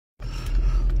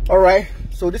All right,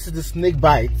 so this is the snake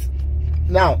bite.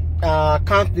 Now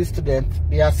count these students.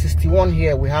 There are 61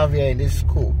 here we have here in this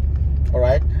school. All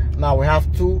right, now we have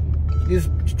these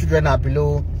children are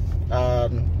below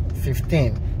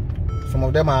 15. Some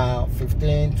of them are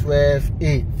 15, 12,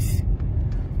 8,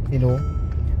 you know.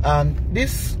 And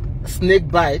this snake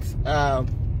bite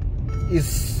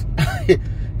is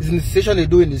is an initiation they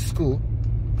do in the school.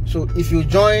 So if you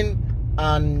join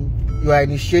and you are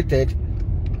initiated,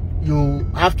 you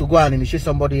have to go and initiate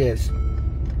somebody else.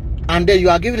 And then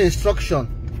you are given instruction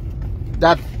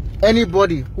that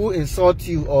anybody who insults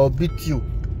you or beat you,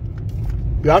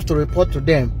 you have to report to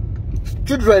them.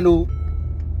 Children who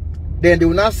then they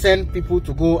will not send people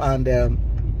to go and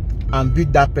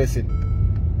beat that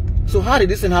person. So how did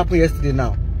this thing happen yesterday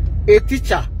now? A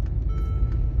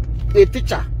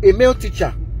male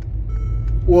teacher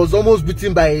was almost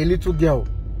beaten by a little girl,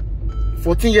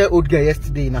 14-year-old girl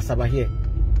yesterday in Asaba here.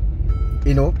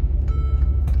 You know,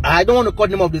 I don't want to call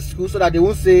the name of the school so that they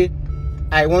won't say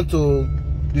I want to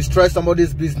destroy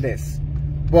somebody's business.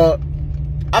 But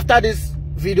after this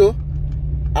video,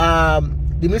 the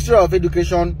Ministry of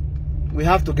Education, we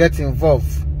have to get involved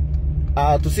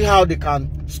to see how they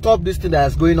can stop this thing that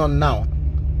is going on now.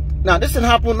 Now, this thing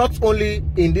happen not only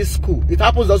in this school, it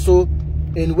happens also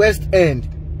in West End.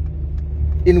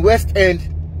 In West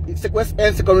End, it's West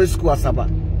End Secondary School, Asaba.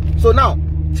 So now,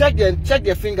 check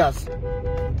their fingers.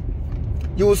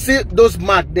 You will see those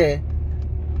marks there.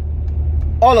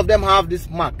 All of them have this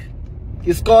mark.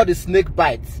 It's called the snake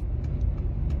bite.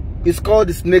 It's called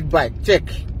the snake bite. Check.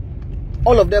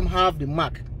 All of them have the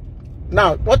mark.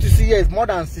 Now, what you see here is more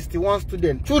than 61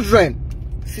 students.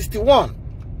 Children, 61.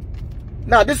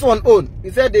 Now, this one own.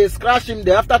 He said they scratched him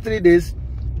there. After 3 days,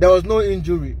 there was no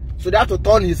injury. So they have to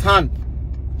turn his hand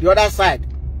the other side,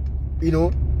 you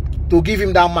know, to give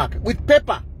him that mark. With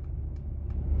paper.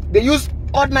 They use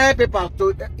ordinary paper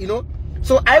to, you know.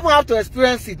 So I even have to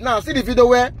experience it. Now, see the video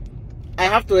where I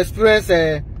have to experience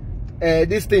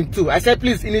this thing too. I said,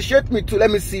 please initiate me too.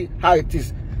 Let me see how it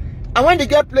is. And when the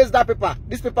girl placed that paper,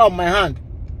 this paper on my hand,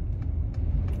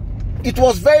 it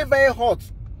was very, very hot.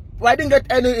 But I didn't get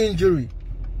any injury.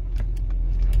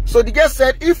 So the girl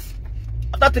said, if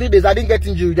after 3 days I didn't get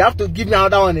injury, they have to give me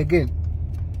another one again.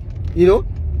 You know?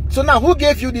 So now, who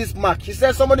gave you this mark? She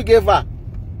said somebody gave her.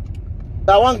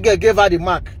 That one girl gave her the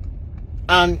mark.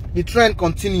 And the trend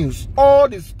continues. All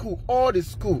the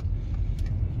school.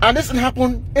 And this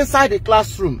happened inside the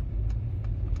classroom.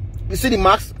 You see the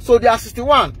marks? So there are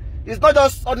 61. It's not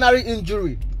just ordinary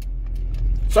injury.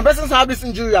 Some persons have this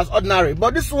injury as ordinary,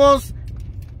 but these ones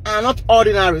are not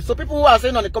ordinary. So people who are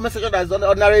saying on the comment section that it's an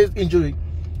ordinary injury,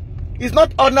 it's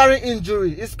not ordinary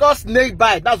injury. It's called snake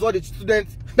bite. That's what the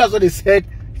students, that's what they said,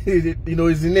 you know,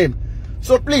 is the name.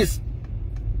 So please,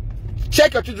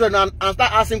 check your children and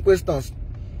start asking questions.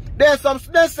 Then some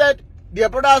students said their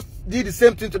brothers did the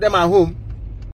same thing to them at home.